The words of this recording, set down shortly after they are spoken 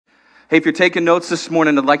Hey, if you're taking notes this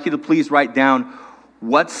morning, I'd like you to please write down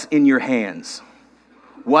what's in your hands.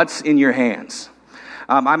 What's in your hands?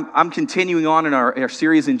 I'm continuing on in our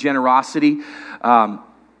series in generosity. Can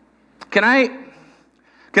I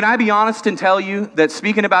be honest and tell you that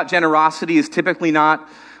speaking about generosity is typically not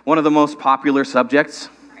one of the most popular subjects?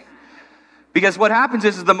 Because what happens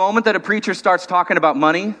is the moment that a preacher starts talking about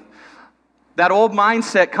money, that old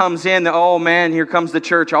mindset comes in that, oh man, here comes the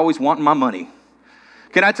church always wanting my money.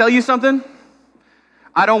 Can I tell you something?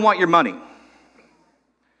 I don't want your money.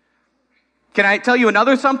 Can I tell you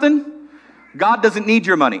another something? God doesn't need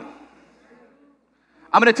your money.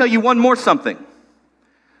 I'm going to tell you one more something.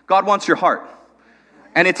 God wants your heart.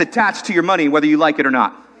 And it's attached to your money whether you like it or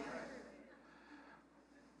not.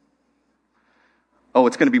 Oh,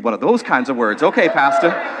 it's going to be one of those kinds of words. Okay,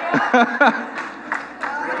 Pastor.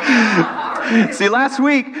 See, last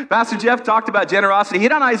week, Pastor Jeff talked about generosity. He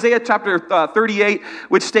hit on Isaiah chapter 38,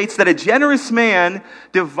 which states that a generous man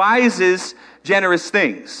devises generous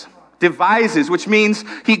things. Devises, which means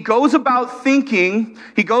he goes about thinking,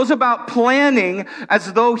 he goes about planning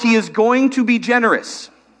as though he is going to be generous.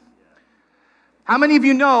 How many of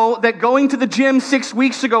you know that going to the gym 6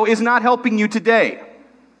 weeks ago is not helping you today?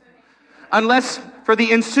 Unless for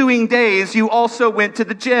the ensuing days you also went to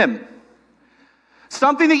the gym.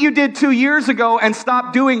 Something that you did 2 years ago and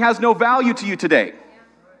stopped doing has no value to you today.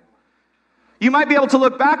 You might be able to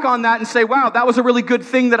look back on that and say, wow, that was a really good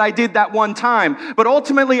thing that I did that one time. But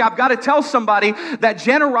ultimately, I've got to tell somebody that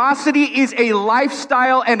generosity is a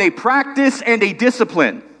lifestyle and a practice and a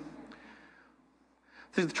discipline.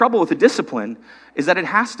 The trouble with the discipline is that it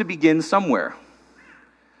has to begin somewhere.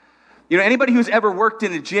 You know, anybody who's ever worked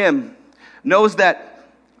in a gym knows that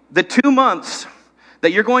the 2 months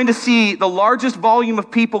that you're going to see the largest volume of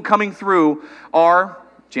people coming through are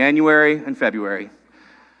January and February.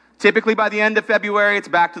 Typically by the end of February, it's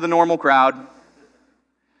back to the normal crowd.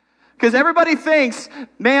 Because everybody thinks,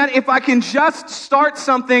 man, if I can just start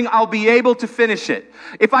something, I'll be able to finish it.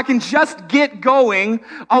 If I can just get going,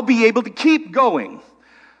 I'll be able to keep going.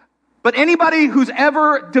 But anybody who's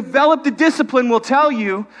ever developed a discipline will tell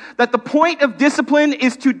you that the point of discipline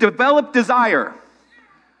is to develop desire.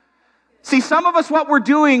 See, some of us, what we're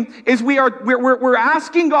doing is we're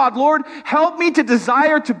asking God, Lord, help me to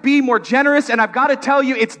desire to be more generous. And I've got to tell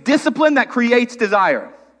you, it's discipline that creates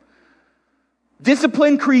desire.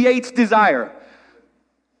 Discipline creates desire.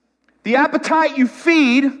 The appetite you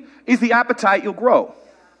feed is the appetite you'll grow.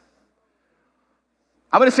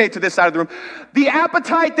 I'm going to say it to this side of the room. The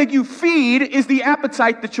appetite that you feed is the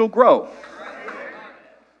appetite that you'll grow.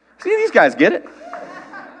 See, these guys get it.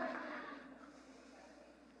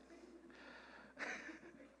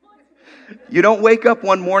 You don't wake up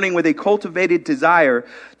one morning with a cultivated desire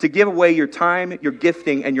to give away your time, your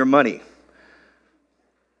gifting, and your money.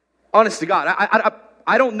 Honest to God,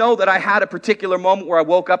 I don't know that I had a particular moment where I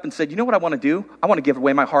woke up and said, you know what I want to do? I want to give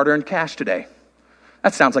away my hard-earned cash today.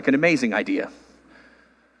 That sounds like an amazing idea.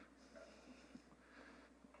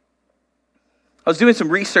 I was doing some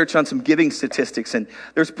research on some giving statistics, and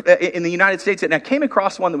there's in the United States, and I came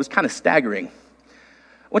across one that was kind of staggering.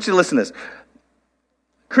 I want you to listen to this.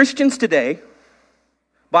 Christians today,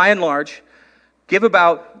 by and large, give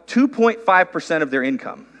about 2.5% of their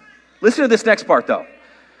income. Listen to this next part, though.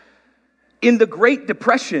 In the Great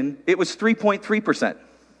Depression, it was 3.3%.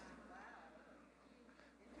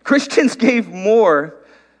 Christians gave more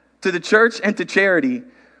to the church and to charity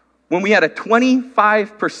when we had a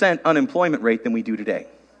 25% unemployment rate than we do today.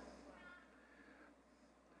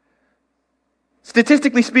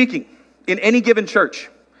 Statistically speaking, in any given church,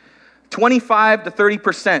 25 to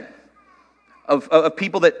 30% of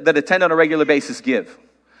people that attend on a regular basis give.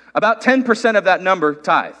 About 10% of that number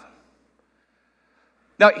tithe.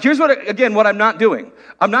 Now, here's what I'm not doing.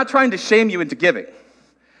 I'm not trying to shame you into giving.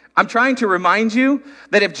 I'm trying to remind you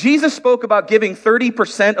that if Jesus spoke about giving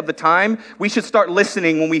 30% of the time, we should start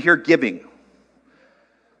listening when we hear giving.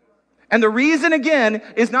 And the reason, again,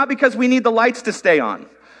 is not because we need the lights to stay on.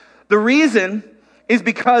 The reason is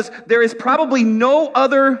because there is probably no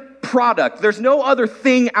other product, there's no other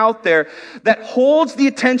thing out there that holds the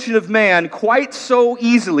attention of man quite so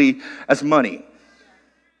easily as money.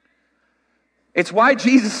 It's why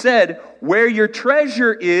Jesus said, where your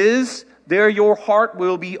treasure is, there your heart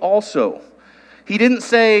will be also. He didn't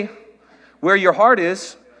say, where your heart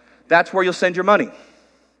is, that's where you'll send your money.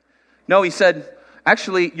 No, he said,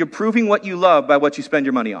 actually, you're proving what you love by what you spend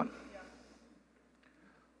your money on.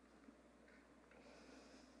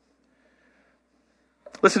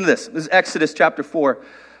 Listen to this. This is Exodus chapter 4,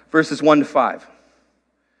 verses 1 to 5.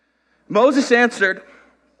 Moses answered,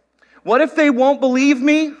 what if they won't believe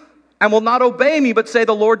me and will not obey me, but say,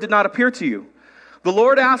 the Lord did not appear to you. The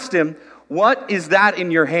Lord asked him, what is that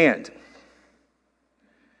in your hand?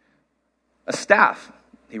 A staff,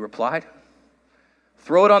 he replied.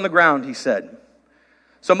 Throw it on the ground, he said.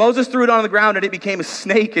 So Moses threw it on the ground, and it became a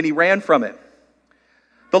snake, and he ran from it.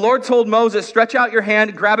 The Lord told Moses, stretch out your hand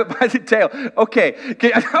and grab it by the tail. Okay,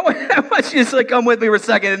 I want you to just come with me for a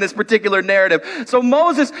second in this particular narrative. So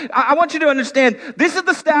Moses, I want you to understand, this is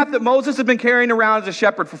the staff that Moses had been carrying around as a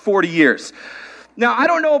shepherd for 40 years. Now, I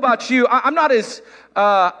don't know about you. I'm not as,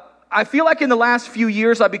 I feel like in the last few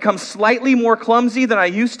years I've become slightly more clumsy than I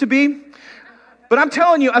used to be. But I'm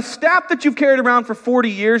telling you, a staff that you've carried around for 40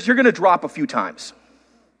 years, you're going to drop a few times.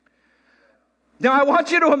 Now, I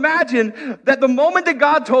want you to imagine that the moment that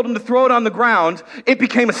God told him to throw it on the ground, it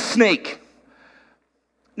became a snake.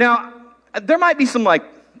 Now, there might be some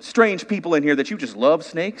strange people in here that you just love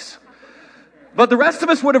snakes. But the rest of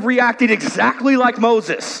us would have reacted exactly like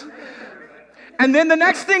Moses. And then the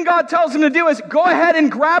next thing God tells him to do is go ahead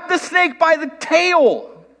and grab the snake by the tail.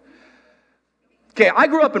 Okay, I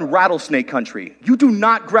grew up in rattlesnake country. You do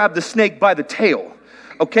not grab the snake by the tail.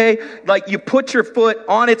 Okay? You put your foot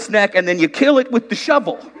on its neck and then you kill it with the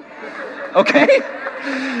shovel. Okay?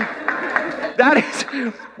 That is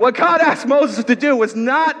what God asked Moses to do was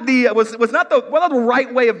not the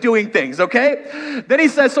right way of doing things, okay? Then he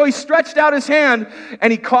says, so he stretched out his hand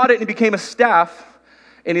and he caught it and it became a staff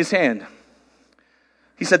in his hand.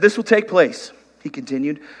 He said, this will take place, he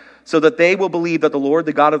continued, so that they will believe that the Lord,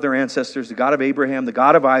 the God of their ancestors, the God of Abraham, the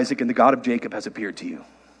God of Isaac, and the God of Jacob has appeared to you.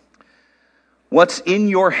 What's in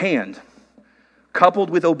your hand, coupled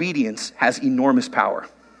with obedience, has enormous power.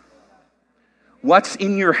 What's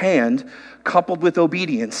in your hand, coupled with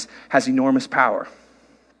obedience, has enormous power.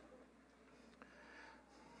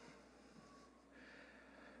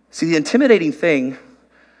 See, the intimidating thing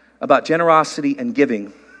about generosity and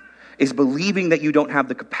giving is believing that you don't have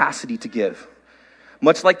the capacity to give.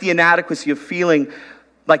 Much like the inadequacy of feeling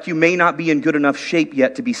like you may not be in good enough shape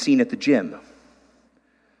yet to be seen at the gym.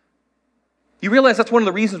 You realize that's one of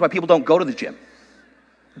the reasons why people don't go to the gym.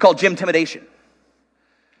 It's called gym intimidation.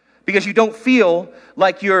 Because you don't feel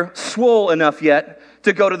like you're swole enough yet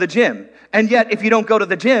to go to the gym. And yet, if you don't go to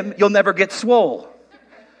the gym, you'll never get swole.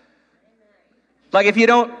 Like if you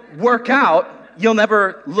don't work out, you'll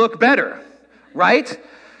never look better, right?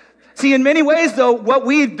 See, in many ways, though, what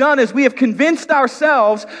we've done is we have convinced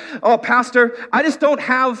ourselves, oh, Pastor, I don't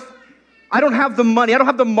have the money. I don't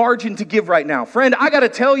have the margin to give right now. Friend, I got to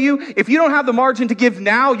tell you, if you don't have the margin to give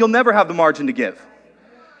now, you'll never have the margin to give.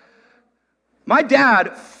 My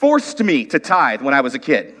dad forced me to tithe when I was a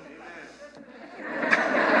kid.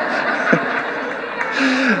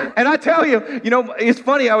 And I tell you, it's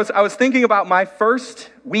funny. I was thinking about my first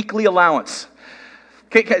weekly allowance.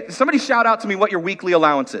 Okay, somebody shout out to me what your weekly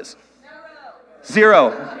allowance is.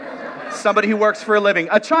 Zero. Somebody who works for a living.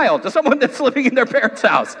 A child. Someone that's living in their parents'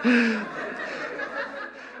 house.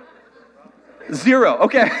 Zero.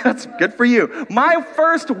 Okay, that's good for you. My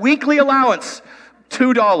first weekly allowance,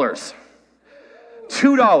 $2.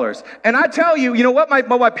 $2. And I tell you, what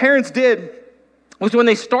my parents did was when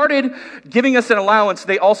they started giving us an allowance,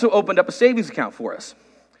 they also opened up a savings account for us.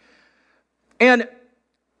 And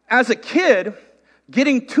as a kid,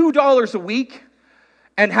 getting $2 a week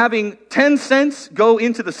and having 10 cents go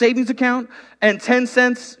into the savings account and 10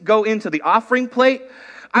 cents go into the offering plate,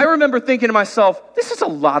 I remember thinking to myself, this is a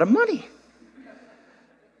lot of money.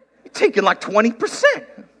 You're taking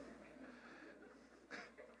 20%.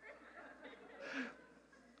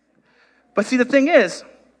 But see, the thing is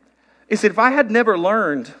that if I had never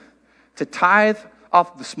learned to tithe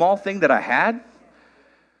off the small thing that I had,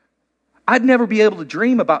 I'd never be able to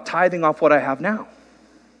dream about tithing off what I have now.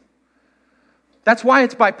 That's why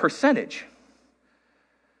it's by percentage.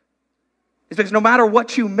 It's because no matter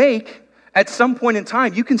what you make, at some point in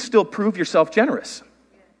time, you can still prove yourself generous.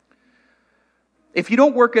 If you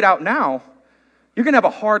don't work it out now, you're going to have a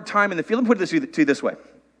hard time in the field. Let me put it to you this way.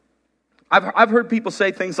 I've heard people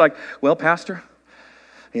say things like, well, Pastor,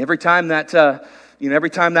 every time that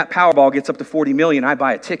Powerball gets up to 40 million, I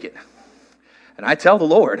buy a ticket. And I tell the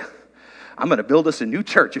Lord, I'm going to build us a new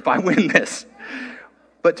church if I win this.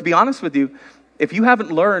 But to be honest with you, if you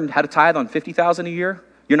haven't learned how to tithe on $50,000 a year,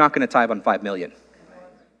 you're not going to tithe on $5 million.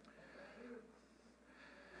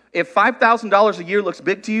 If $5,000 a year looks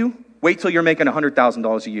big to you, wait till you're making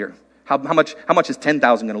 $100,000 a year. How much is $10,000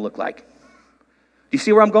 going to look like? Do you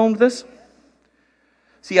see where I'm going with this?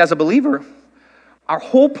 See, as a believer, our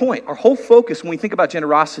whole point, our whole focus when we think about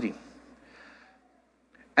generosity,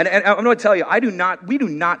 and I'm going to tell you, we do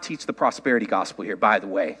not teach the prosperity gospel here, by the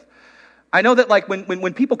way. I know that like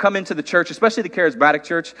when people come into the church, especially the charismatic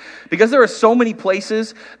church, because there are so many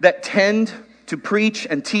places that tend to preach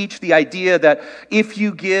and teach the idea that if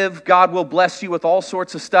you give, God will bless you with all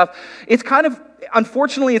sorts of stuff. It's kind of,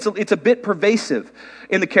 unfortunately, it's a bit pervasive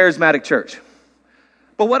in the charismatic church.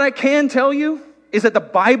 But what I can tell you is that the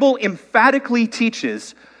Bible emphatically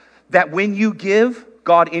teaches that when you give,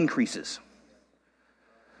 God increases.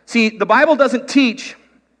 See, the Bible doesn't teach,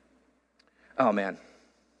 oh man.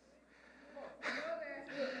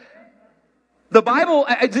 The Bible,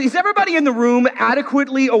 is everybody in the room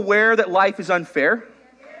adequately aware that life is unfair?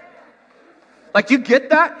 Like, do you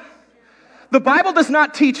get that? The Bible does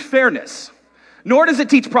not teach fairness, nor does it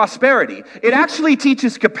teach prosperity. It actually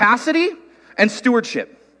teaches capacity and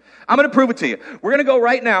stewardship. I'm going to prove it to you. We're going to go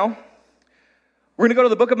right now. We're going to go to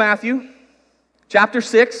the book of Matthew, chapter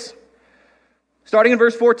 6, starting in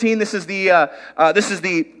verse 14. This is the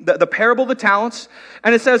parable of the talents.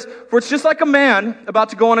 And it says, "For it's just like a man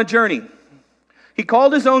about to go on a journey. He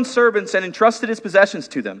called his own servants and entrusted his possessions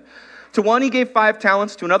to them. To one he gave 5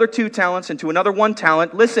 talents, to another 2 talents, and to another 1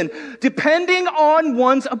 talent. Listen, depending on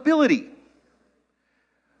one's ability."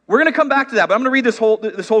 We're going to come back to that, but I'm going to read this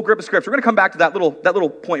whole grip of scripture. We're going to come back to that little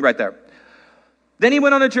point right there. "Then he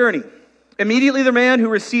went on a journey. Immediately the man who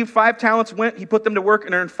received 5 talents went, he put them to work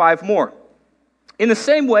and earned 5 more. In the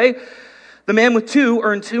same way, the man with 2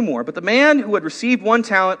 earned 2 more. But the man who had received 1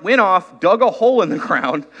 talent went off, dug a hole in the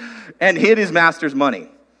ground, and hid his master's money.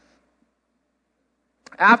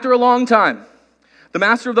 After a long time, the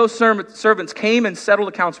master of those servants came and settled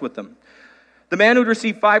accounts with them. The man who had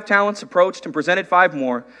received 5 talents approached and presented 5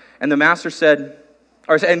 more. And the master said,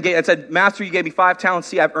 Master, you gave me 5 talents.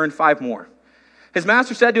 See, I've earned 5 more. His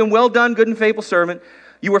master said to him, Well done, good and faithful servant.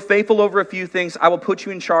 You were faithful over a few things. I will put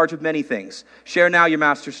you in charge of many things. Share now your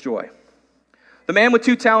master's joy. The man with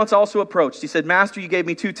 2 talents also approached. He said, Master, you gave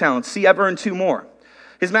me 2 talents. See, I've earned 2 more.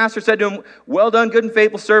 His master said to him, Well done, good and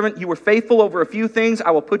faithful servant. You were faithful over a few things.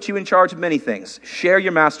 I will put you in charge of many things. Share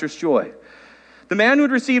your master's joy. The man who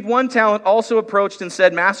had received 1 talent also approached and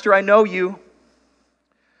said, Master, I know you.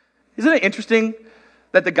 Isn't it interesting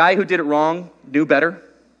that the guy who did it wrong knew better?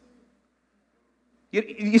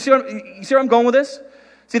 You see where I'm going with this?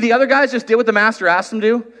 See, the other guys just did what the master asked them to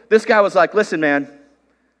do. This guy was like, Listen, man,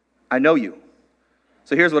 I know you.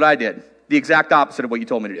 So here's what I did. The exact opposite of what you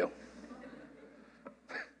told me to do.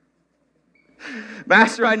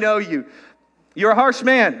 Master, I know you. You're a harsh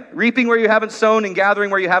man, reaping where you haven't sown and gathering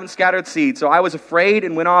where you haven't scattered seed. So I was afraid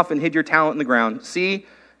and went off and hid your talent in the ground. See,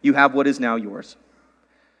 you have what is now yours.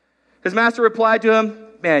 His master replied to him,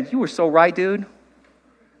 Man, you were so right, dude.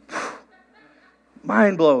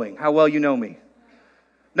 Mind-blowing how well you know me.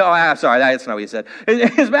 No, I'm sorry, that's not what he said.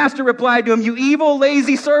 His master replied to him, You evil,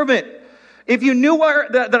 lazy servant. If you knew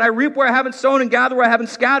that I reap where I haven't sown and gather where I haven't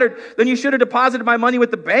scattered, then you should have deposited my money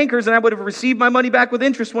with the bankers and I would have received my money back with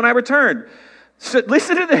interest when I returned. So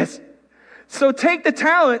listen to this. So take the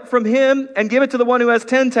talent from him and give it to the one who has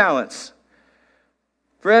 10 talents.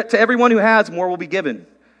 For to everyone who has, more will be given,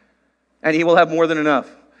 and he will have more than enough.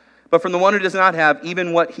 But from the one who does not have,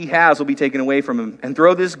 even what he has will be taken away from him. And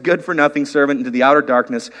throw this good-for-nothing servant into the outer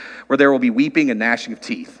darkness, where there will be weeping and gnashing of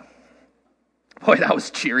teeth. Boy, that was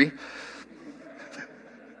cheery.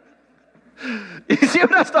 You see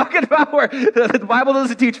what I was talking about, where the Bible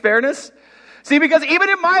doesn't teach fairness? See, because even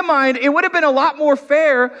in my mind, it would have been a lot more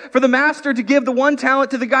fair for the master to give the 1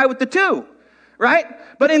 talent to the guy with the 2, right?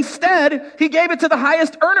 But instead, he gave it to the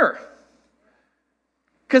highest earner.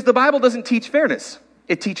 Because the Bible doesn't teach fairness.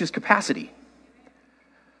 It teaches capacity.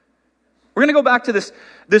 We're going to go back to this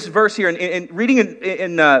verse here. And reading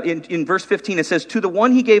in verse 15, it says, To the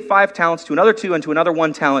one he gave 5 talents, to another 2, and to another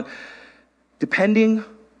 1 talent, depending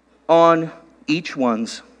on each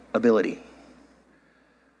one's ability.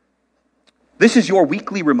 This is your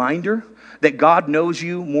weekly reminder that God knows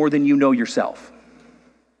you more than you know yourself.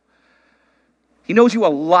 He knows you a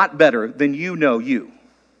lot better than you know you.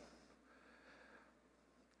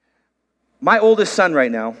 My oldest son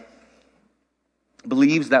right now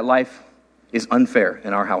believes that life is unfair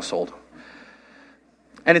in our household.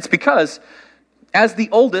 And it's because, as the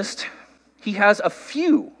oldest, he has a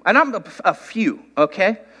few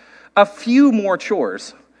more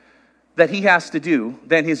chores that he has to do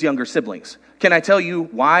than his younger siblings. Can I tell you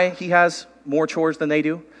why he has more chores than they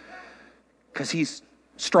do? Because he's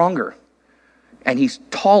stronger and he's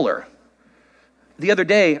taller. The other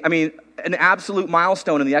day, an absolute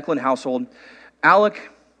milestone in the Eklund household,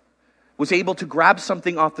 Alec was able to grab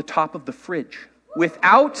something off the top of the fridge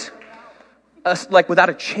without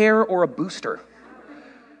a chair or a booster.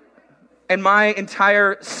 And my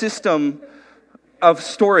entire system of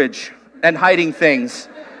storage and hiding things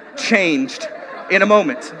changed in a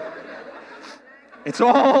moment. It's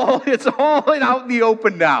all out in the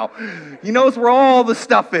open now. He knows where all the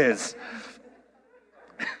stuff is.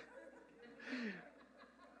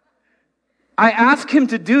 I ask him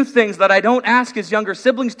to do things that I don't ask his younger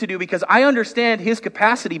siblings to do because I understand his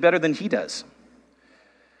capacity better than he does.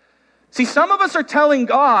 See, some of us are telling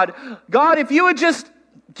God, if you would just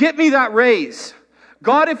get me that raise,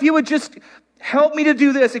 God, if you would just help me to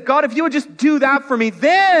do this, God, if you would just do that for me,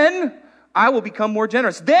 then I will become more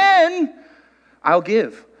generous. Then I'll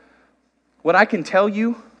give. What I can tell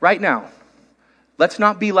you right now, let's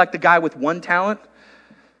not be like the guy with one talent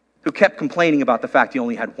who kept complaining about the fact he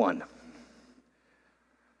only had one.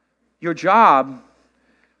 Your job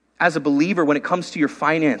as a believer when it comes to your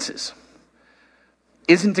finances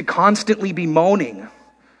isn't to constantly be moaning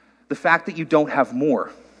the fact that you don't have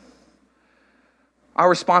more. Our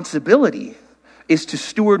responsibility is to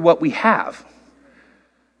steward what we have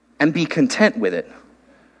and be content with it.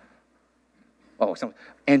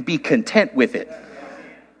 And be content with it.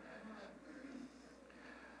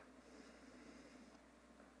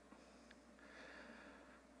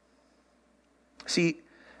 See,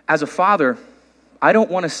 as a father, I don't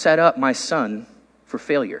want to set up my son for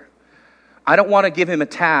failure. I don't want to give him a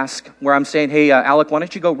task where I'm saying, hey, Alec, why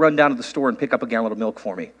don't you go run down to the store and pick up a gallon of milk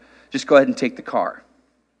for me? Just go ahead and take the car.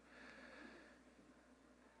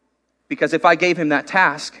 Because if I gave him that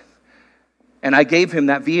task and I gave him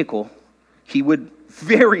that vehicle, he would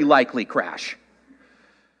very likely crash.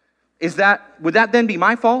 Would that then be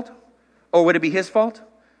my fault? Or would it be his fault?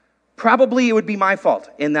 Probably it would be my fault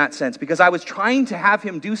in that sense because I was trying to have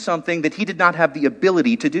him do something that he did not have the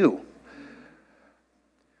ability to do.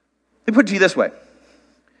 Let me put it to you this way.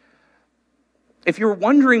 If you're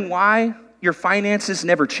wondering why your finances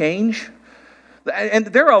never change, and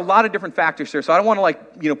there are a lot of different factors here, so I don't want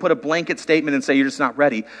to put a blanket statement and say you're just not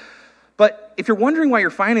ready. But if you're wondering why your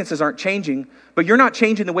finances aren't changing, but you're not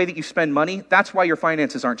changing the way that you spend money, that's why your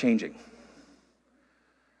finances aren't changing.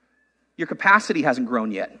 Your capacity hasn't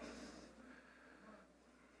grown yet.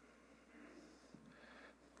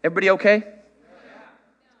 Everybody okay?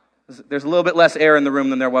 There's a little bit less air in the room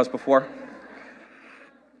than there was before.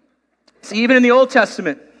 See, even in the Old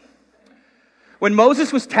Testament, when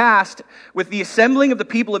Moses was tasked with the assembling of the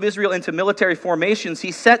people of Israel into military formations,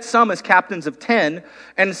 he set some as captains of 10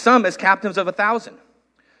 and some as captains of 1,000. Can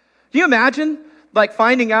you imagine,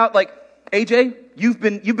 finding out, AJ, you've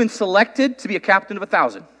been selected to be a captain of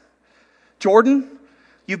 1,000. Jordan,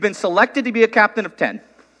 you've been selected to be a captain of 10.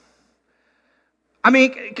 I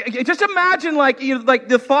mean, just imagine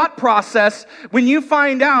the thought process when you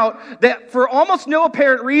find out that for almost no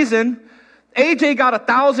apparent reason, AJ got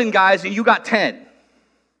 1,000 guys and you got 10.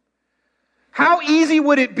 How easy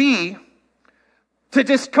would it be to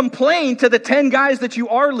just complain to the 10 guys that you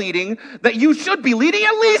are leading that you should be leading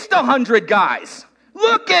at least 100 guys?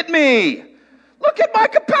 Look at me. Look at my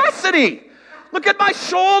capacity. Look at my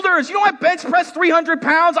shoulders. You know, I bench press 300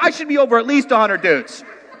 pounds. I should be over at least 100 dudes.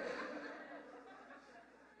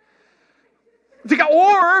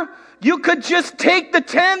 Or you could just take the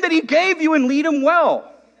 10 that he gave you and lead them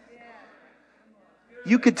well.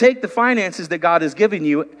 You could take the finances that God has given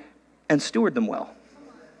you and steward them well.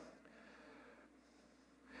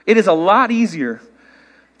 It is a lot easier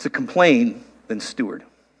to complain than steward.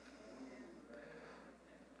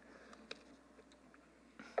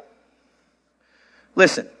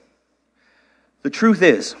 Listen, the truth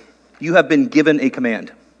is, you have been given a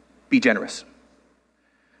command. Be generous.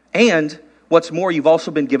 And what's more, you've also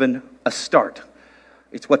been given a start.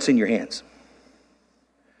 It's what's in your hands.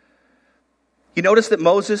 You notice that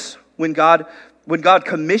Moses, when God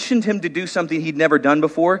commissioned him to do something he'd never done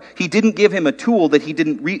before, he didn't give him a tool that he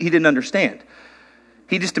didn't understand.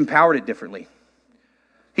 He just empowered it differently.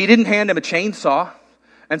 He didn't hand him a chainsaw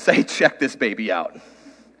and say, check this baby out.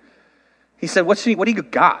 He said, what do you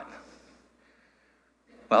got?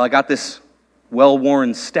 Well, I got this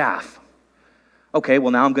well-worn staff. Okay,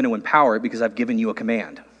 well now I'm going to empower it because I've given you a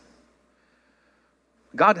command.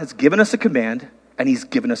 God has given us a command and he's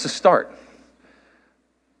given us a start.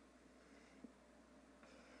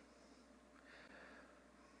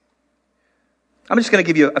 I'm just going to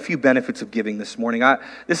give you a few benefits of giving this morning.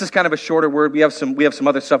 This is kind of a shorter word. We have some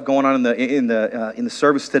other stuff going on in the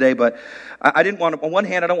service today, but I didn't want to. On one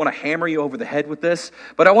hand, I don't want to hammer you over the head with this,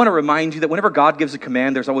 but I want to remind you that whenever God gives a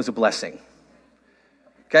command, there's always a blessing.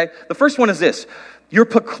 Okay, the first one is this: you're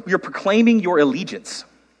proclaiming your allegiance.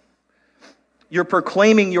 You're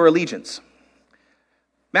proclaiming your allegiance.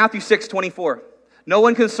 Matthew 6:24. No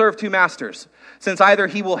one can serve two masters, since either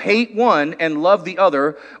he will hate one and love the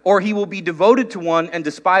other, or he will be devoted to one and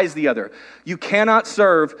despise the other. You cannot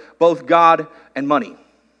serve both God and money.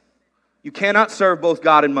 You cannot serve both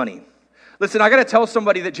God and money. Listen, I got to tell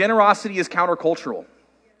somebody that generosity is countercultural.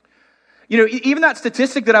 You know, even that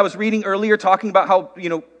statistic that I was reading earlier talking about how, you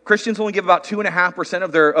know, Christians only give about 2.5%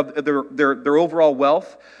 of their overall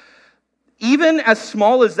wealth. Even as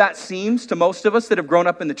small as that seems to most of us that have grown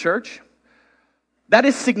up in the church, that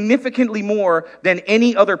is significantly more than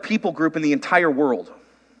any other people group in the entire world.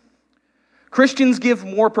 Christians give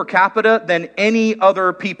more per capita than any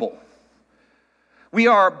other people. We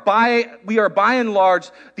are by and large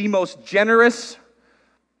the most generous,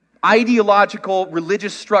 ideological,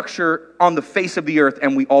 religious structure on the face of the earth,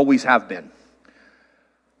 and we always have been.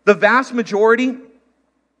 The vast majority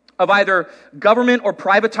of either government or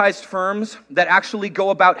privatized firms that actually go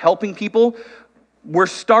about helping people were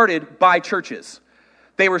started by churches.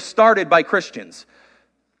 They were started by Christians.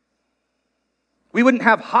 We wouldn't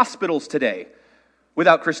have hospitals today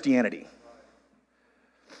without Christianity.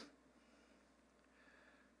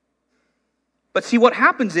 But see, what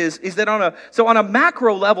happens is that on a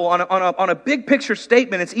macro level, on a big picture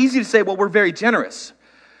statement, it's easy to say, well, we're very generous.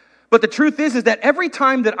 But the truth is that every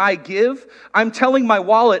time that I give, I'm telling my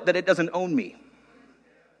wallet that it doesn't own me.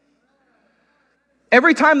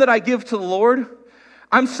 Every time that I give to the Lord,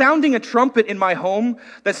 I'm sounding a trumpet in my home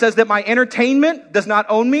that says that my entertainment does not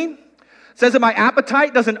own me, says that my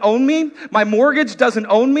appetite doesn't own me, my mortgage doesn't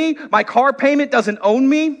own me, my car payment doesn't own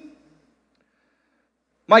me,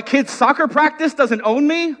 my kid's soccer practice doesn't own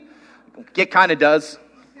me. It kind of does.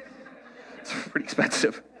 It's pretty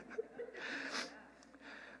expensive.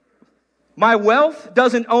 My wealth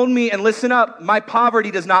doesn't own me, and listen up, my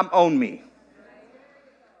poverty does not own me.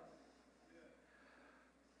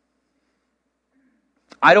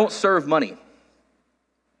 I don't serve money.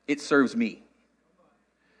 It serves me.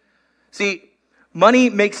 See, money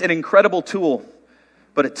makes an incredible tool,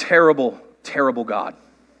 but a terrible, terrible God.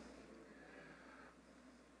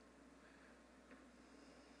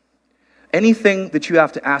 Anything that you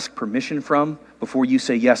have to ask permission from before you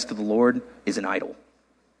say yes to the Lord is an idol. I'm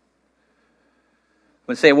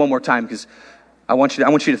going to say it one more time because I want you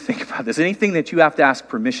to think about this. Anything that you have to ask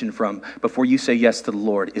permission from before you say yes to the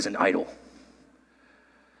Lord is an idol.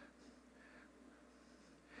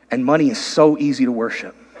 And money is so easy to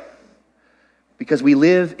worship because we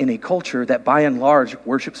live in a culture that by and large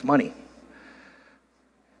worships money.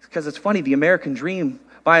 Because it's funny, the American dream,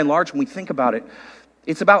 by and large, when we think about it,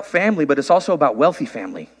 it's about family, but it's also about wealthy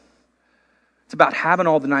family. It's about having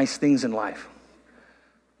all the nice things in life.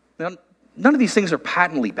 Now, none of these things are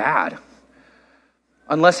patently bad,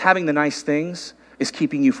 unless having the nice things is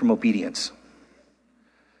keeping you from obedience.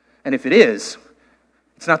 And if it is,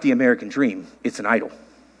 it's not the American dream, it's an idol.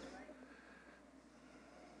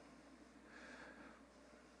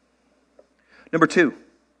 Number 2,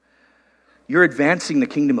 you're advancing the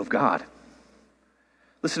kingdom of God.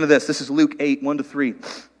 Listen to this. This is Luke 8,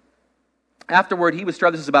 1-3. Afterward, this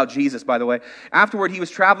is about Jesus, by the way. Afterward, he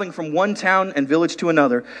was traveling from one town and village to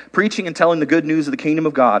another, preaching and telling the good news of the kingdom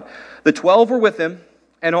of God. The 12 were with him,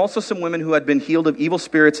 and also some women who had been healed of evil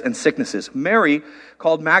spirits and sicknesses. Mary,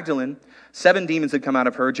 called Magdalene, 7 demons had come out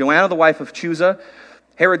of her. Joanna, the wife of Chuza,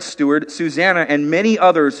 Herod's steward, Susanna, and many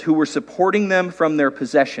others who were supporting them from their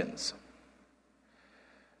possessions.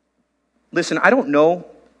 Listen, I don't know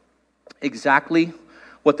exactly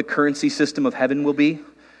what the currency system of heaven will be.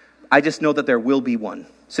 I just know that there will be one.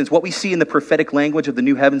 Since what we see in the prophetic language of the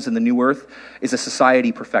new heavens and the new earth is a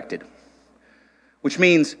society perfected. Which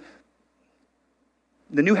means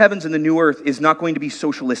the new heavens and the new earth is not going to be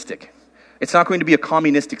socialistic. It's not going to be a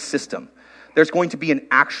communistic system. There's going to be an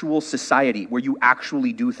actual society where you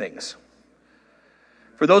actually do things.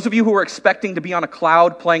 For those of you who are expecting to be on a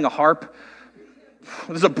cloud playing a harp,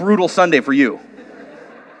 this is a brutal Sunday for you.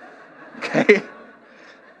 Okay?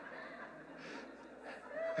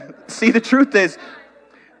 See, the truth is,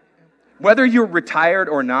 whether you're retired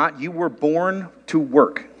or not, you were born to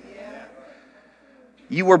work.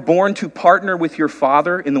 You were born to partner with your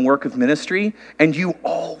Father in the work of ministry, and you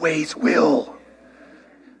always will.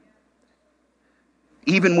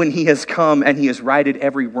 Even when he has come and he has righted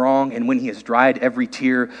every wrong, and when he has dried every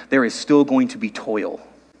tear, there is still going to be toil.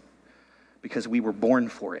 Because we were born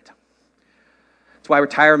for it. That's why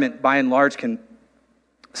retirement, by and large, can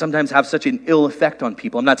sometimes have such an ill effect on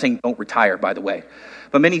people. I'm not saying don't retire, by the way.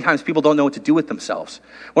 But many times people don't know what to do with themselves.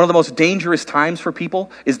 One of the most dangerous times for people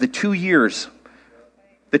is the 2 years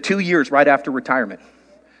right after retirement.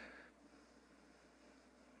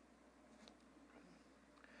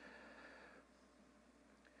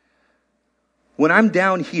 When I'm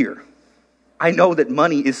down here, I know that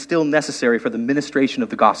money is still necessary for the ministration of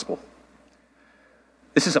the gospel.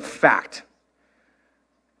 This is a fact.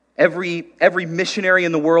 Every missionary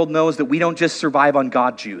in the world knows that we don't just survive on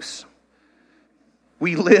God juice.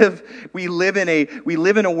 We live in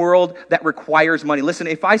a world that requires money. Listen,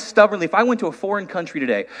 if I went to a foreign country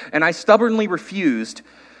today and I stubbornly refused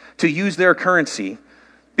to use their currency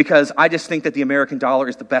because I just think that the American dollar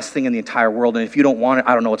is the best thing in the entire world, and if you don't want it,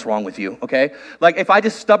 I don't know what's wrong with you, okay? Like, if I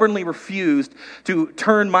just stubbornly refused to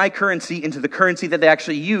turn my currency into the currency that they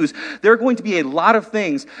actually use, there are going to be a lot of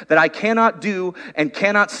things that I cannot do and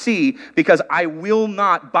cannot see because I will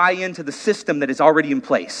not buy into the system that is already in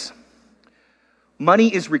place.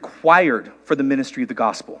 Money is required for the ministry of the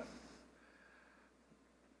gospel.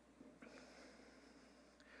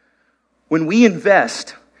 When we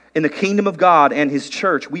invest in the kingdom of God and His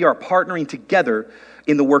church, we are partnering together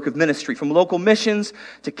in the work of ministry. From local missions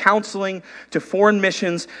to counseling to foreign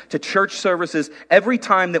missions to church services, every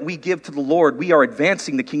time that we give to the Lord, we are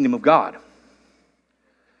advancing the kingdom of God.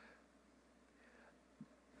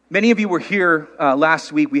 Many of you were here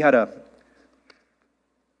last week. We had a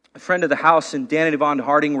friend of the house, and Dan and Yvonne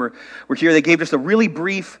Harding were here. They gave us a really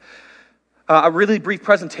brief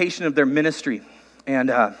presentation of their ministry.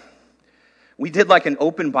 And we did like an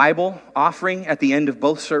open Bible offering at the end of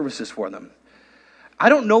both services for them. I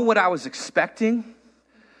don't know what I was expecting,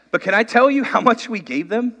 but can I tell you how much we gave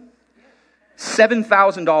them?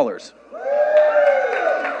 $7,000.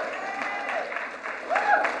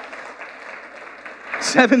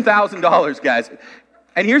 $7,000, guys.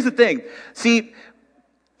 And here's the thing. See,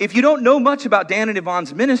 if you don't know much about Dan and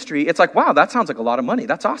Yvonne's ministry, it's like, wow, that sounds like a lot of money.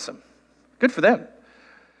 That's awesome. Good for them.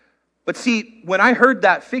 But see, when I heard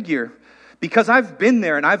that figure, because I've been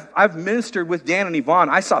there and I've ministered with Dan and Yvonne,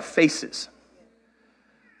 I saw faces.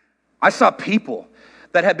 I saw people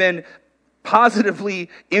that have been positively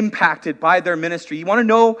impacted by their ministry. You want to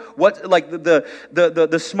know what, like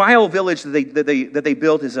the Smile Village that they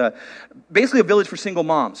built is basically a village for single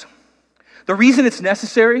moms. The reason it's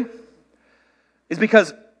necessary is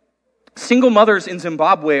because single mothers in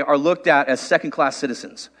Zimbabwe are looked at as second-class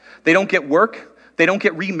citizens. They don't get work. They don't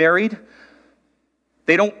get remarried.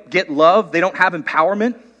 They don't get love. They don't have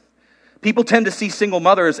empowerment. People tend to see single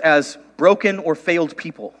mothers as broken or failed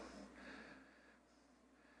people.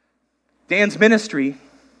 Dan's ministry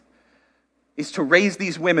is to raise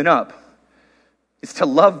these women up, is to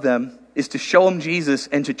love them, is to show them Jesus,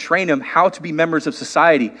 and to train them how to be members of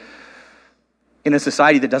society in a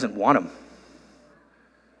society that doesn't want them.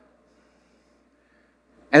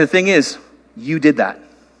 And the thing is, you did that.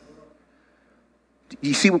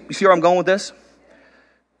 You see where I'm going with this?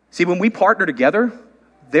 See, when we partner together,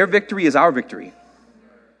 their victory is our victory.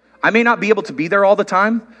 I may not be able to be there all the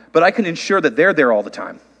time, but I can ensure that they're there all the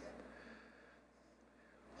time.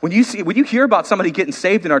 When you hear about somebody getting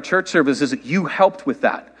saved in our church services, you helped with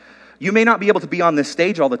that. You may not be able to be on this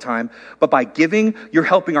stage all the time, but by giving, you're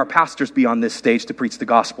helping our pastors be on this stage to preach the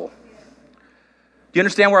gospel. Do you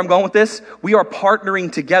understand where I'm going with this? We are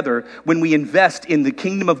partnering together when we invest in the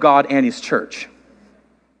kingdom of God and His church.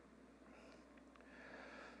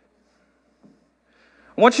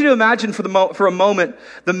 I want you to imagine for a moment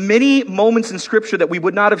the many moments in Scripture that we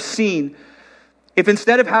would not have seen if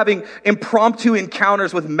instead of having impromptu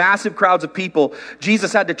encounters with massive crowds of people,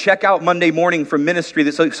 Jesus had to check out Monday morning from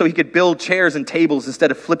ministry so he could build chairs and tables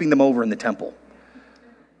instead of flipping them over in the temple.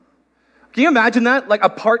 Can you imagine that? Like a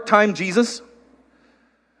part-time Jesus?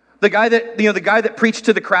 The guy that preached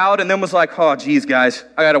to the crowd and then was like, oh, geez, guys,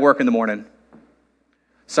 I got to work in the morning.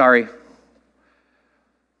 Sorry.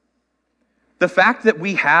 The fact that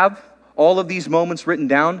we have all of these moments written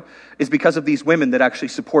down is because of these women that actually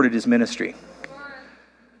supported his ministry.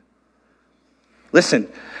 Listen,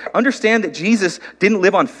 understand that Jesus didn't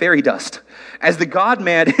live on fairy dust. As the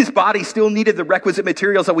God-man, his body still needed the requisite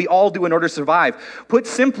materials that we all do in order to survive. Put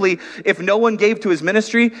simply, if no one gave to his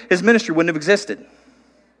ministry wouldn't have existed. Do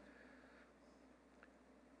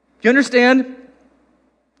you understand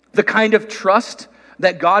the kind of trust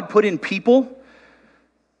that God put in people?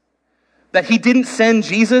 That he didn't send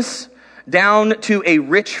Jesus down to a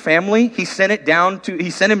rich family. He sent him down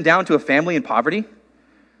to a family in poverty.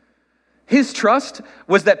 His trust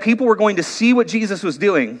was that people were going to see what Jesus was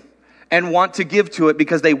doing and want to give to it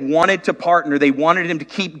because they wanted to partner. They wanted him to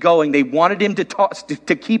keep going. They wanted him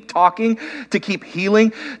to keep talking, to keep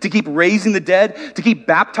healing, to keep raising the dead, to keep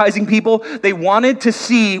baptizing people. They wanted to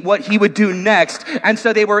see what he would do next. And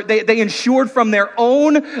so they ensured from their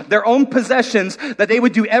own possessions that they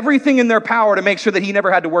would do everything in their power to make sure that he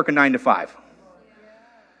never had to work a 9 to 5.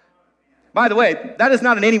 By the way, that is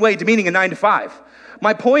not in any way demeaning a 9 to 5.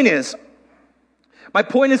 My point is, My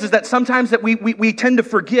point is that sometimes that we tend to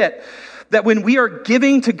forget that when we are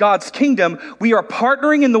giving to God's kingdom, we are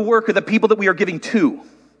partnering in the work of the people that we are giving to.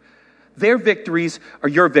 Their victories are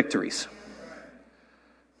your victories.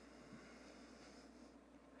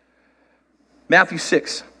 Matthew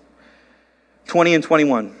 6, 20 and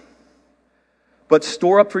 21. But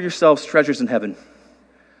store up for yourselves treasures in heaven,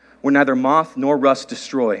 where neither moth nor rust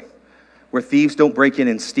destroy, where thieves don't break in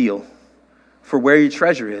and steal. For where your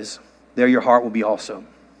treasure is, there your heart will be also.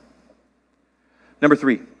 Number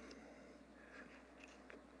 3,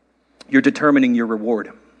 you're determining your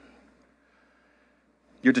reward.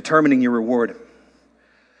 You're determining your reward.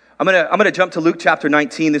 I'm gonna jump to Luke chapter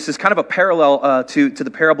 19. This is kind of a parallel to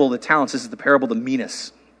the parable of the talents. This is the parable of the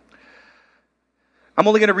minas. I'm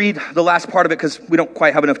only going to read the last part of it because we don't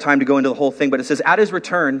quite have enough time to go into the whole thing. But it says, at his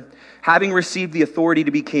return, having received the authority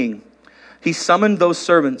to be king, he summoned those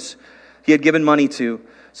servants he had given money to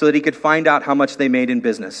so that he could find out how much they made in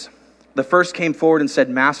business. The first came forward and said,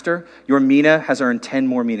 Master, your mina has earned 10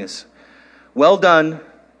 more minas. Well done,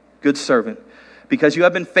 good servant, because you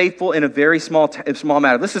have been faithful in a very small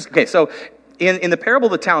matter. This is okay. So, in the parable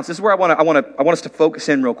of the talents, this is where I want us to focus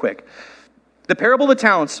in real quick. The parable of the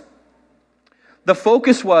talents, the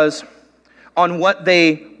focus was on what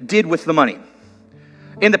they did with the money.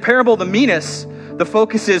 In the parable of the minas, the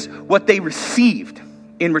focus is what they received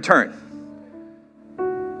in return.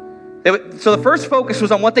 So the first focus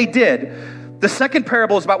was on what they did. The second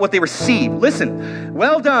parable is about what they received. Listen,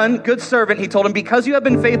 well done, good servant, he told him, because you have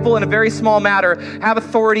been faithful in a very small matter, have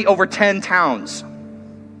authority over 10 towns.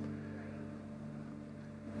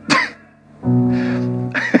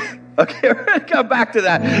 Okay, we're going to come back to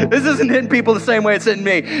that. This isn't hitting people the same way it's hitting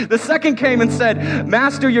me. The second came and said,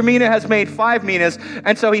 Master, your mina has made 5 minas.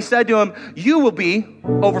 And so he said to him, you will be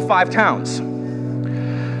over 5 towns.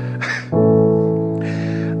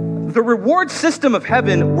 The reward system of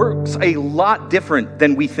heaven works a lot different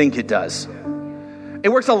than we think it does. It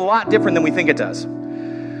works a lot different than we think it does.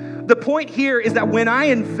 The point here is that when I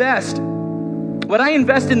invest, what I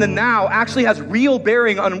invest in the now actually has real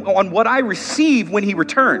bearing on what I receive when he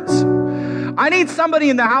returns. I need somebody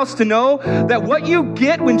in the house to know that what you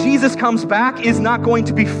get when Jesus comes back is not going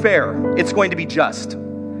to be fair. It's going to be just.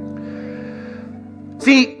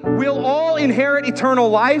 See, we'll all inherit eternal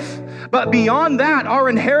life, but beyond that, our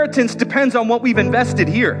inheritance depends on what we've invested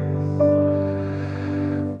here.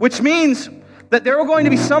 Which means that there are going to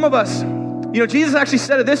be some of us, Jesus actually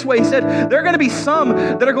said it this way. He said, there are going to be some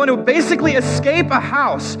that are going to basically escape a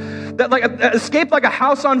house, escape like a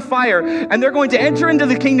house on fire, and they're going to enter into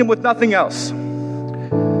the kingdom with nothing else.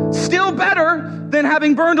 Still better than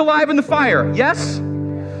having burned alive in the fire, yes?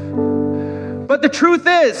 But the truth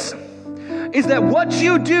is that what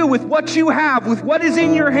you do with what you have, with what is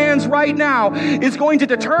in your hands right now, is going to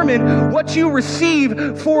determine what you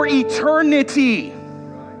receive for eternity.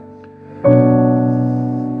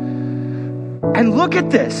 And look at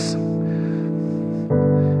this.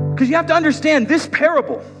 Because you have to understand, this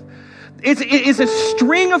parable is a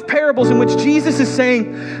string of parables in which Jesus is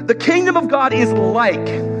saying, the kingdom of God is like.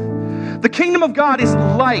 The kingdom of God is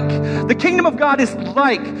like. The kingdom of God is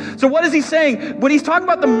like. So what is he saying? When he's talking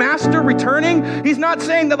about the master returning, he's not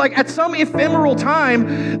saying that like at some ephemeral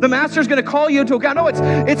time, the master is going to call you to account. No,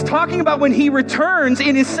 it's talking about when he returns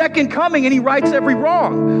in his second coming and he rights every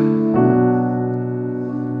wrong.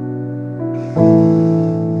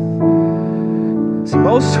 See,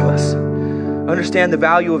 most of us understand the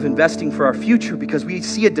value of investing for our future because we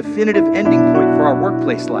see a definitive ending point for our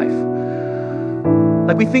workplace life.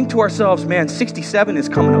 Like we think to ourselves, man, 67 is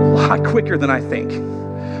coming a lot quicker than I think.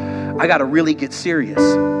 I got to really get serious.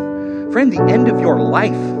 Friend, the end of your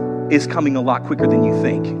life is coming a lot quicker than you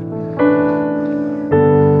think.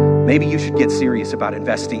 Maybe you should get serious about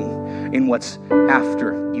investing in what's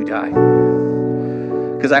after you die.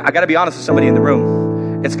 Because I got to be honest with somebody in the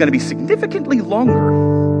room, it's going to be significantly longer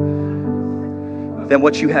than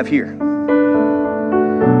what you have here.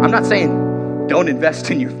 I'm not saying don't invest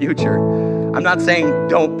in your future. I'm not saying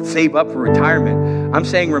don't save up for retirement. I'm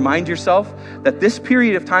saying remind yourself that this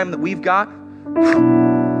period of time that we've got,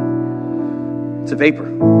 it's a vapor.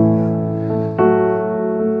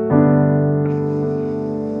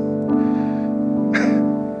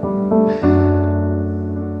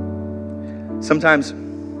 Sometimes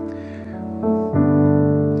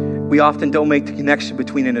we often don't make the connection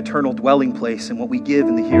between an eternal dwelling place and what we give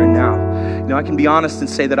in the here and now. I can be honest and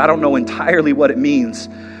say that I don't know entirely what it means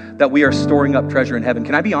that we are storing up treasure in heaven.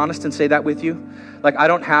 Can I be honest and say that with you? Like, I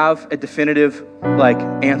don't have a definitive,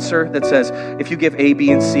 answer that says, if you give A,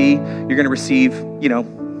 B, and C, you're going to receive,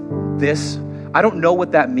 this. I don't know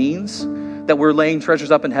what that means, that we're laying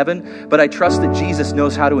treasures up in heaven, but I trust that Jesus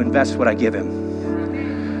knows how to invest what I give him.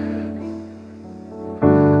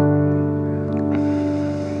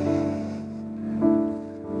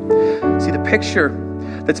 See, the picture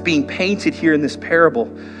that's being painted here in this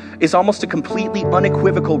parable is almost a completely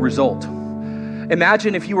unequivocal result.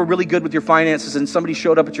 Imagine if you were really good with your finances and somebody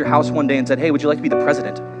showed up at your house one day and said, hey, would you like to be the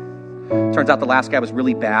president? Turns out the last guy was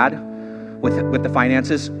really bad with the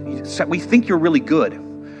finances. We think you're really good.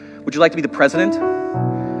 Would you like to be the president? Do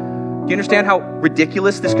you understand how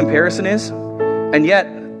ridiculous this comparison is? And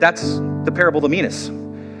yet, that's the parable of the Minas.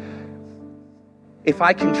 If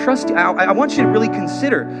I can trust you, I want you to really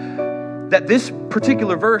consider that this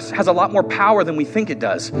particular verse has a lot more power than we think it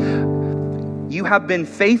does. You have been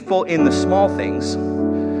faithful in the small things.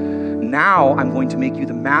 Now I'm going to make you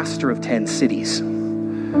the master of 10 cities.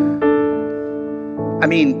 I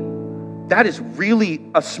mean, that is really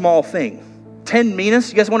a small thing. 10 minas,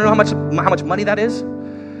 you guys want to know how much money that is?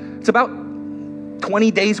 It's about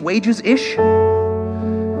 20 days' wages-ish.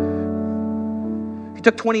 He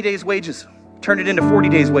took 20 days' wages, turned it into 40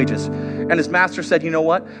 days' wages. And his master said, you know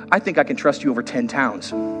what? I think I can trust you over 10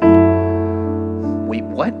 towns. Wait,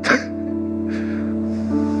 what?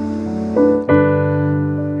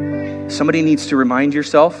 Somebody needs to remind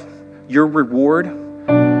yourself, your reward,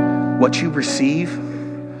 what you receive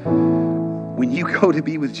when you go to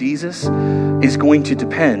be with Jesus is going to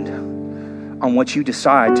depend on what you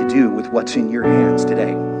decide to do with what's in your hands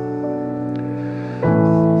today.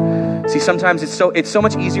 See, sometimes it's so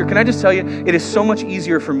much easier. Can I just tell you, it is so much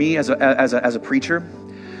easier for me as a preacher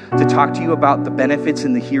to talk to you about the benefits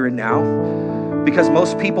in the here and now, because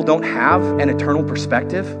most people don't have an eternal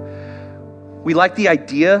perspective. We like the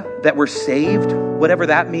idea that we're saved, whatever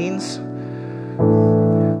that means.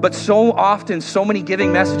 But so often, so many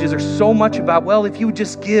giving messages are so much about, well, if you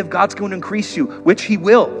just give, God's going to increase you, which he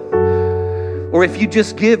will. Or if you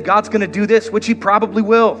just give, God's going to do this, which he probably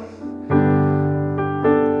will.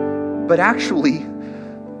 But actually,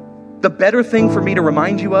 the better thing for me to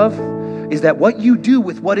remind you of is that what you do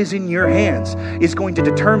with what is in your hands is going to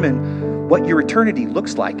determine what your eternity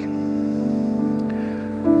looks like.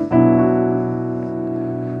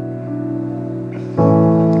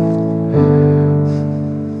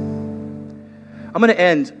 I'm going to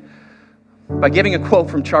end by giving a quote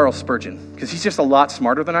from Charles Spurgeon, because he's just a lot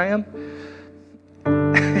smarter than I am.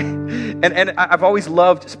 and I've always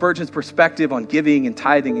loved Spurgeon's perspective on giving and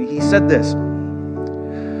tithing. And he said this.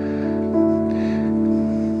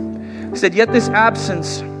 He said, yet this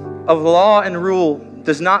absence of law and rule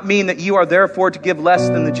does not mean that you are therefore to give less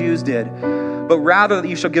than the Jews did, but rather that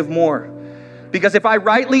you shall give more. Because if I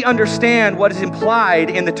rightly understand what is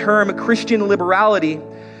implied in the term Christian liberality,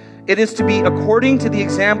 it is to be according to the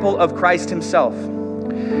example of Christ himself.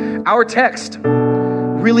 Our text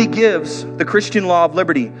really gives the Christian law of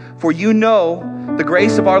liberty. For you know the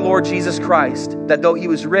grace of our Lord Jesus Christ, that though he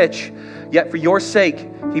was rich, yet for your sake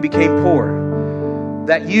he became poor,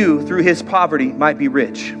 that you through his poverty might be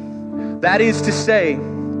rich. That is to say,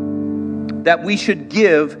 that we should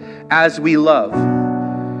give as we love.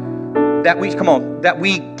 That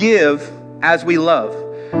we give as we love.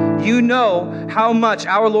 You know how much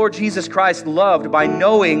our Lord Jesus Christ loved by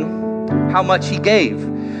knowing how much he gave.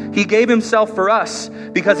 He gave himself for us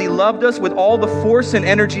because he loved us with all the force and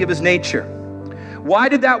energy of his nature. Why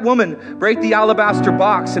did that woman break the alabaster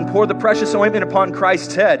box and pour the precious ointment upon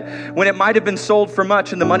Christ's head when it might have been sold for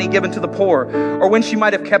much and the money given to the poor, or when she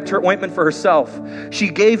might have kept her ointment for herself? She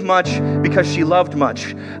gave much because she loved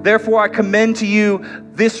much. Therefore, I commend to you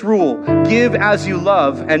this rule: give as you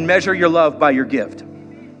love and measure your love by your gift.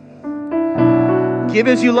 Give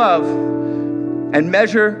as you love and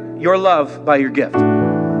measure your love by your gift.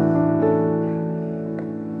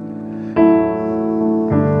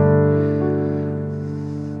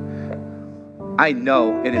 I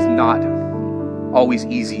know it is not always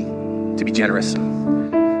easy to be generous.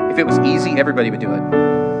 If it was easy, everybody would do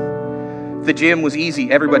it. If the gym was easy,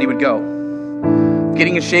 everybody would go. If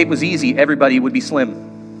getting in shape was easy, everybody would be slim.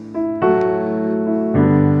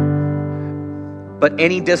 But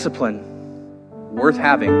any discipline worth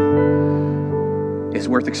having is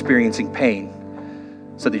worth experiencing pain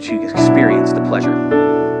so that you experience the pleasure.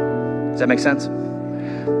 Does that make sense?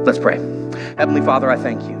 Let's pray. Heavenly Father, I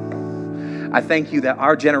thank you. I thank you that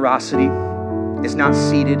our generosity is not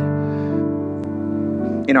seated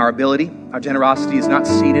in our ability. Our generosity is not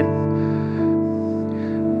seated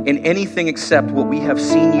in anything except what we have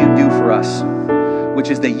seen you do for us, which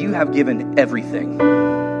is that you have given everything.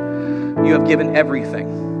 You have given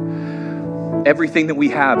everything. Everything that we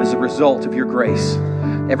have is a result of your grace.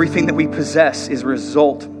 Everything that we possess is a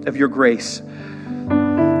result of your grace.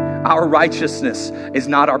 Our righteousness is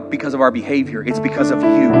not because of our behavior. It's because of you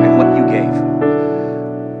and what you gave.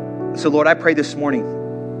 So Lord, I pray this morning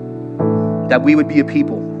that we would be a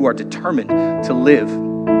people who are determined to live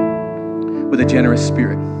with a generous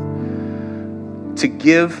spirit, to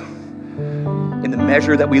give in the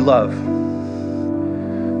measure that we love.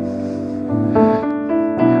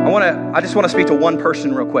 I just want to speak to one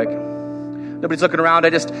person real quick. Nobody's looking around.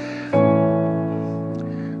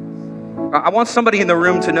 I want somebody in the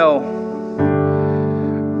room to know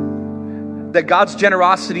that God's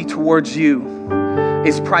generosity towards you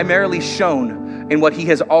is primarily shown in what he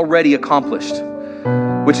has already accomplished,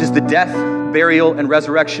 which is the death, burial, and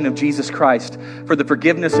resurrection of Jesus Christ for the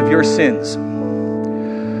forgiveness of your sins.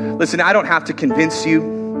 Listen, I don't have to convince you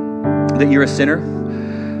that you're a sinner.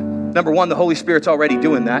 Number one, the Holy Spirit's already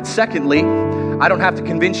doing that. Secondly, I don't have to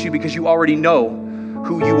convince you because you already know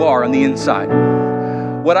who you are on the inside.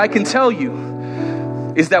 What I can tell you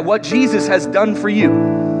is that what Jesus has done for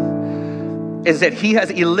you is that he has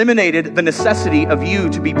eliminated the necessity of you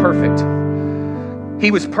to be perfect. He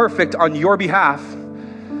was perfect on your behalf.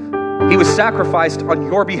 He was sacrificed on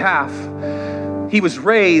your behalf. He was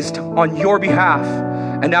raised on your behalf.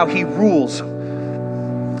 And now he rules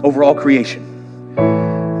over all creation.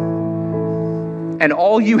 And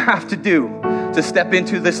all you have to do to step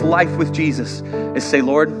into this life with Jesus is say,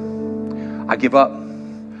 Lord, I give up.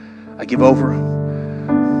 I give over.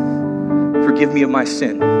 Forgive me of my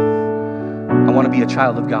sin. I want to be a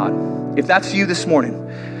child of God. If that's you this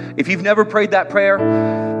morning, if you've never prayed that prayer,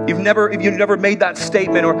 if you've never made that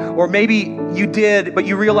statement, or maybe you did, but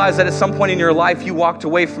you realized that at some point in your life you walked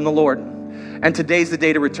away from the Lord, and today's the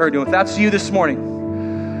day to return to him. If that's you this morning,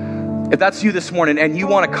 and you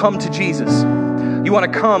want to come to Jesus, you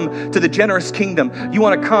want to come to the generous kingdom, you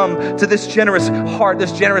want to come to this generous heart,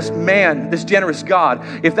 this generous man, this generous God.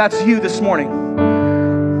 If that's you this morning,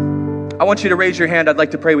 I want you to raise your hand. I'd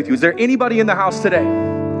like to pray with you. Is there anybody in the house today?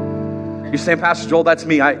 You're saying, Pastor Joel, that's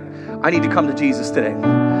me. I need to come to Jesus today.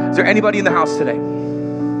 Is there anybody in the house today?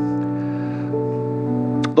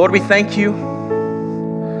 Lord, we thank you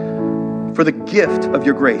for the gift of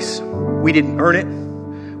your grace. We didn't earn it.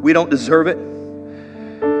 We don't deserve it.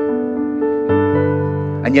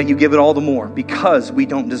 And yet you give it all the more because we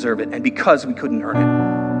don't deserve it and because we couldn't earn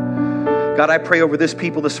it. God, I pray over this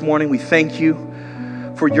people this morning. We thank you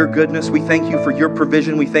for your goodness. We thank you for your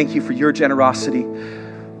provision. We thank you for your generosity.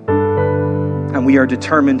 And we are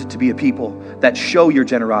determined to be a people that show your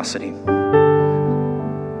generosity.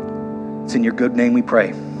 It's in your good name we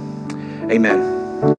pray. Amen.